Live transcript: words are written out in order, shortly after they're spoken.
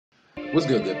What's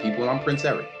good, good people? I'm Prince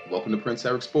Eric. Welcome to Prince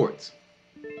Eric Sports.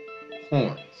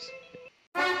 Horns.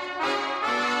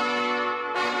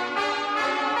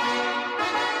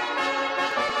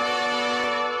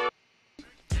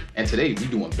 And today we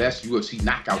doing best UFC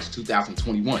Knockouts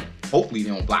 2021. Hopefully they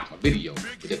don't block my video,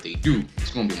 but if they do,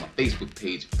 it's gonna be on my Facebook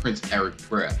page, Prince Eric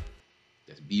Bro.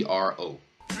 That's B-R-O.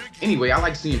 Anyway, I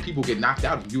like seeing people get knocked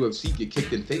out in UFC, get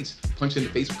kicked in the face, punched in the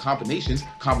face with combinations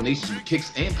with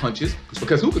kicks and punches.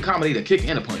 Because who could combinate a kick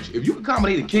and a punch? If you could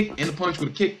combinate a kick and a punch with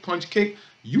a kick, punch, kick,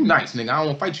 you nice, nigga. I don't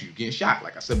want to fight you. You're getting shot.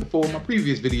 Like I said before in my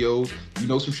previous videos, you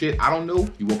know some shit I don't know.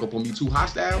 You woke up on me too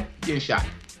hostile, you're getting shot.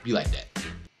 Be like that.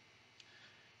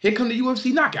 Here come the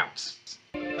UFC Knockouts.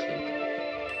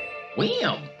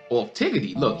 Wham! Off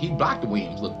Tiggity. Look, he blocked the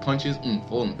whams. Look, punches,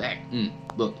 falling back.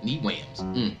 Look, knee whams.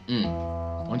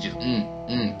 Punches,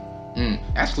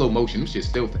 That's slow motion. This shit's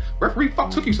still. Referee,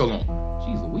 fuck took you so long?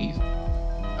 Jeez Louise.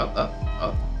 Up.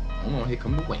 Hold on, here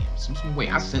come the whams. Some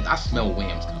whams. I smell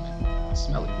whams coming. I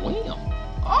smell it. Wham!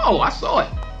 Oh, I saw it.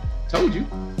 Told you,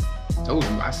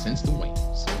 I sensed the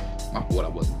whams. My fault, I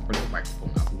wasn't in front of the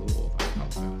microphone. I was a little off. I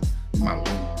apologize. My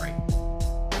wham, right?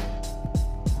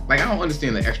 Like, I don't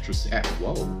understand the extra set.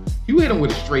 Whoa. You hit him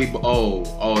with a straight, but oh,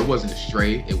 it wasn't a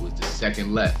straight. It was the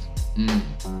second left.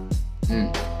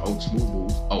 Oh, smooth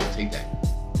moves. Oh, take that.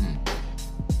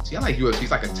 See, I like UFC. It's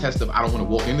like a test of I don't want to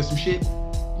walk into some shit.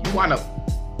 You wind up,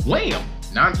 wham!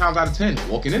 9 times out of 10,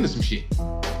 walking into some shit.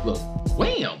 Look,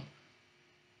 wham!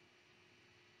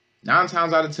 9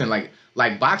 times out of 10, like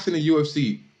boxing and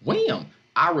UFC, wham!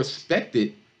 I respect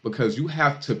it because you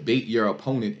have to bait your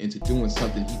opponent into doing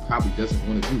something he probably doesn't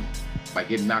want to do by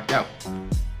getting knocked out.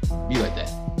 Be like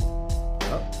that.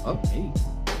 Up, hey.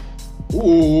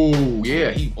 Ooh,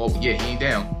 yeah, he ain't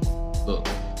down. Look,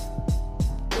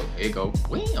 there you go.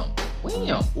 Wham.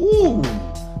 Ooh,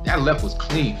 that left was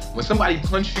clean. When somebody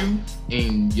punched you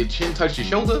and your chin touched your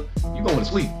shoulder, you going to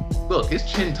sleep. Look, his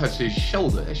chin touched his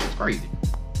shoulder. That shit's crazy.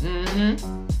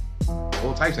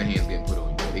 All types of hands getting put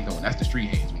on you. They going. That's the street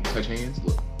hands. When you touch hands,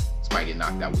 look, somebody get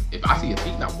knocked out. If I see a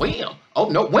feet now, wham. Oh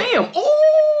no, wham.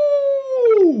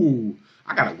 Ooh.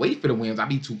 I gotta wait for the whams. I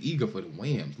be too eager for the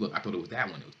whams. Look, I thought it was that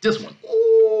one. It was this one.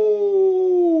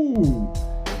 Ooh.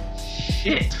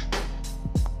 Shit.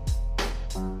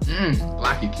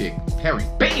 Block your kick. Parry.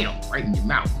 Bam! Right in your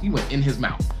mouth. He went in his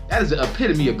mouth. That is the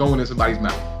epitome of going in somebody's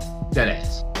mouth. Dead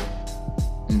ass.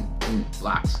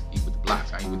 Blocks. Eat with the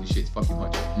blocks. I ain't with the shits. Fuck your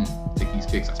punches. Take these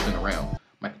kicks. I spin around.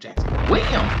 Michael Jackson.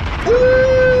 Wham!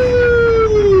 Ooh!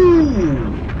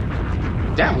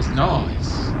 That was nice.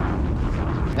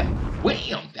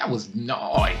 Wham! That was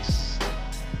nice.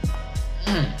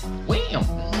 Wham!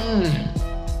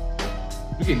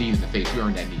 You get kneed in the face. You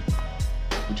earned that knee.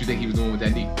 What you think he was doing with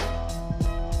that knee?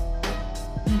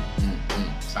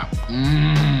 Stop.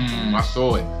 I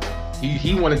saw it.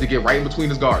 He wanted to get right in between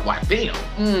his guard. Like, bam!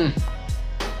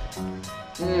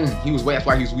 He was. That's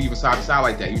why he was weaving side to side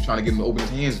like that. He was trying to get him to open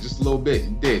his hands just a little bit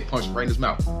and did. Punched right in his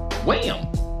mouth. Wham!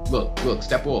 Look,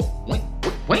 step off. Wham!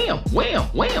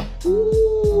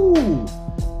 Ooh!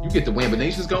 You get the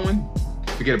whambinations going,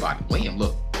 forget about it. Wham!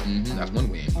 Look, that's one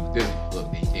wham. He was dizzy.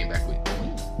 Look, then he came back with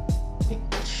wham.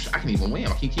 I can't even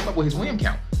wham. I can't keep up with his wham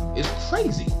count. It's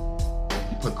crazy.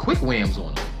 He put quick whams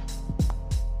on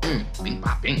him. Bing,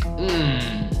 bop, bing.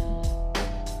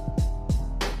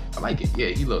 I like it. Yeah,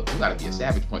 you gotta be a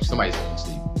savage punch. Somebody's going to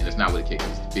sleep, and it's not with a kick.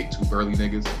 It's the big 2 burly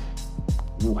niggas.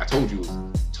 Ooh, I told you.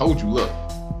 Look.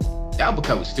 That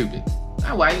uppercut was stupid. I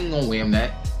ain't gonna wham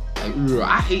that. Like,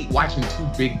 I hate watching 2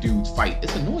 big dudes fight.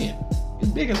 It's annoying.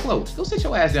 It's big and slow. Go sit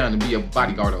your ass down and be a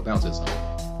bodyguard or bouncer or something.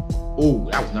 Oh,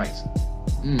 that was nice.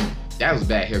 That was a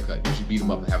bad haircut. You should beat him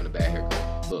up for having a bad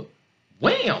haircut. Look.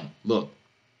 Wham! Look.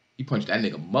 He punched that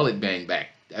nigga mullet bang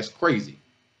back. That's crazy.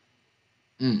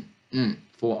 4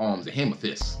 arms, a hammer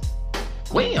fist.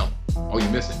 Wham! Oh, you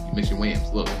missing. You missed your whams.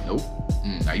 Look. Nope.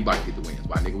 Now you about to get the whams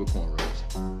by a nigga with cornrows.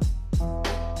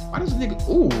 Why does a nigga...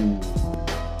 Ooh.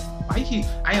 Why he...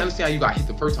 I understand how you got hit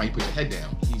the first time you put your head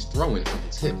down. He's throwing from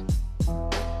his hip.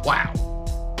 Wow.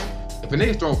 If a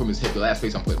nigga's throwing from his hip, the last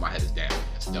place I'm putting my head is down.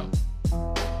 That's dumb.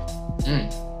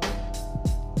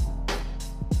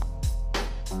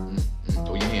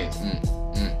 Throw your hands. See,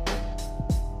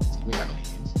 we ain't got no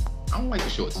hands. I don't like the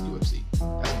shorts in UFC.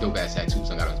 That's a dope ass tattoo.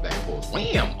 Son got on his back and forth.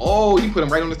 Wham! Oh, you put him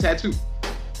right on the tattoo.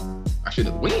 I should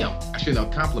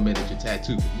have complimented your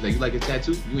tattoo. You like your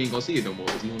tattoo? You ain't gonna see it no more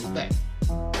because he on his back.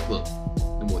 Look,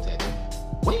 no more tattoo.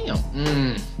 Wham!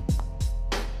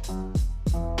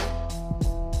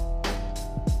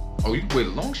 Oh, you can wear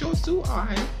the long shorts too?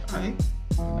 Alright. Gotta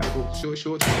go with short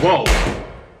shorts. Whoa!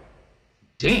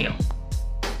 Damn!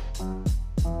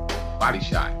 Body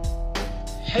shot.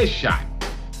 Headshot.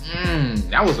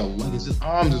 That was like his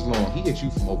arms is long. He hit you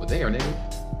from over there, nigga.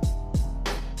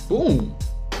 Boom.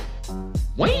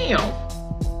 Wham.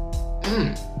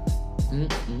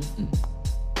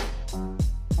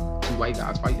 Two white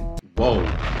guys fighting. Whoa.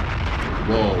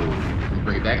 Let me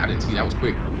bring it back. I didn't see that was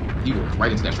quick. He was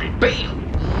right into that straight. Bam.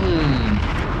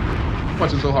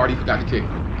 Punched him so hard he forgot to kick.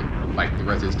 Like the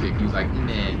rest of his kick. He was like,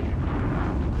 man.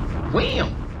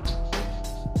 Wham.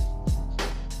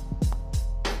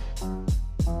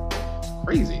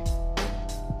 Crazy.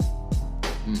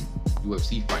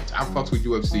 UFC fights. I fucks with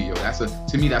UFC, yo.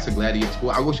 To me, that's a gladiator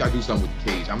sport. I wish I do something with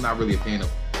the cage. I'm not really a fan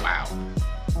of. Wow.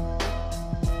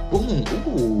 Boom.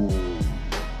 Ooh.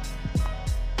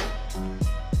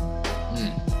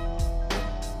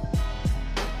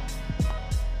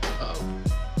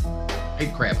 I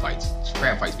hate crab fights.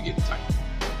 Crab fights be getting tight.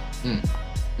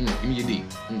 Give me your knee.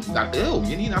 Ew,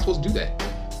 your knee not supposed to do that.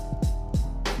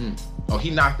 Oh, he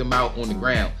knocked him out on the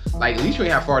ground. Like, at least you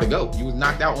ain't have far to go. You was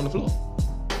knocked out on the floor.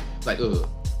 Like, I'm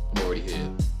already here.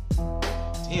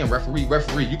 Damn,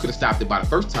 referee, you could have stopped it by the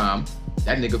first time.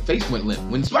 That nigga face went limp.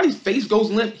 When somebody's face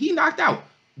goes limp, he knocked out.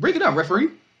 Break it up,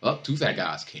 referee. Up, two fat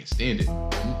guys. Can't stand it.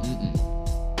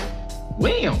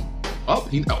 Wham! Up,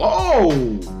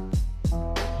 oh!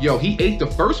 Yo, he ate the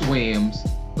first whams,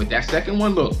 but that second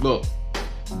one, look.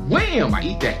 Wham! I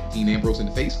eat that. Dean Ambrose in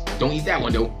the face. Don't eat that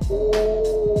one, though. Ooh!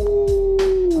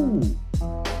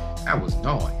 That was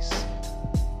nice.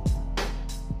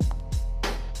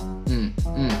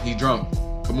 He drunk.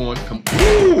 Come on.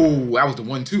 Ooh! That was the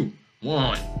 1-2.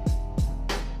 One.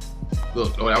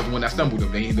 Look, that was the one that stumbled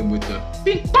him. They hit him with the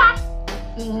bing bop.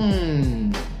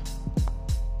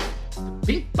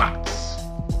 Bing bops.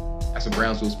 That's a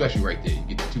Brownsville special right there.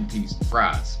 You get the 2-piece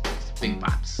fries. Bing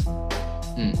bops.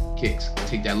 Kicks.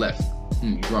 Take that left.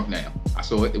 You drunk now. I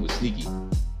saw it. It was sneaky.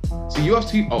 See,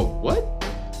 UFC. Oh, what?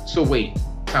 So wait.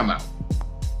 Time out.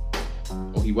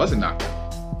 Oh, he wasn't knocked out.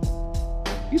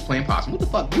 He's playing possum. What the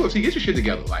fuck? UFC, get your shit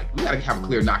together. Like, we gotta have a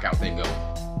clear knockout thing going.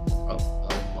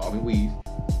 Bob and weave.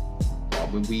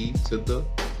 Bob and weave to the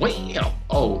wham.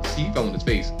 Oh, see, he fell in his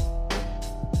face.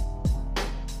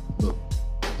 Look.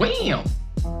 Wham.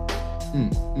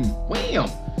 Wham.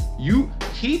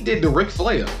 He did the Ric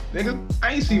Flair. Nigga,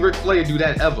 I ain't seen Ric Flair do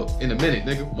that ever in a minute,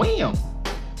 nigga. Wham.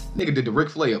 Nigga did the Ric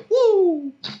Flair.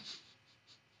 Woo.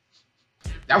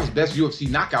 That was best UFC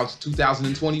Knockouts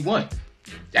 2021.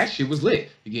 That shit was lit.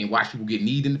 You're getting watch people get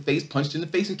kneed in the face, punched in the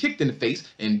face, and kicked in the face,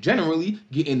 and generally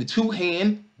get in the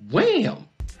two-hand wham.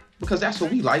 Because that's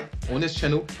what we like on this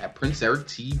channel at Prince Eric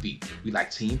TV. We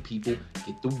like seeing people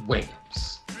get the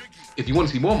whams. If you want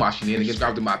to see more of my shenanigans,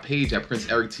 subscribe to my page at Prince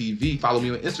Eric TV. Follow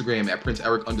me on Instagram at Prince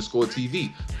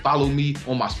Eric_TV. Follow me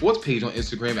on my sports page on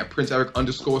Instagram at Prince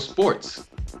Eric_sports.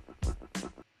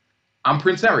 I'm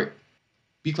Prince Eric.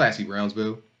 Be classy,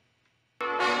 Brownsville.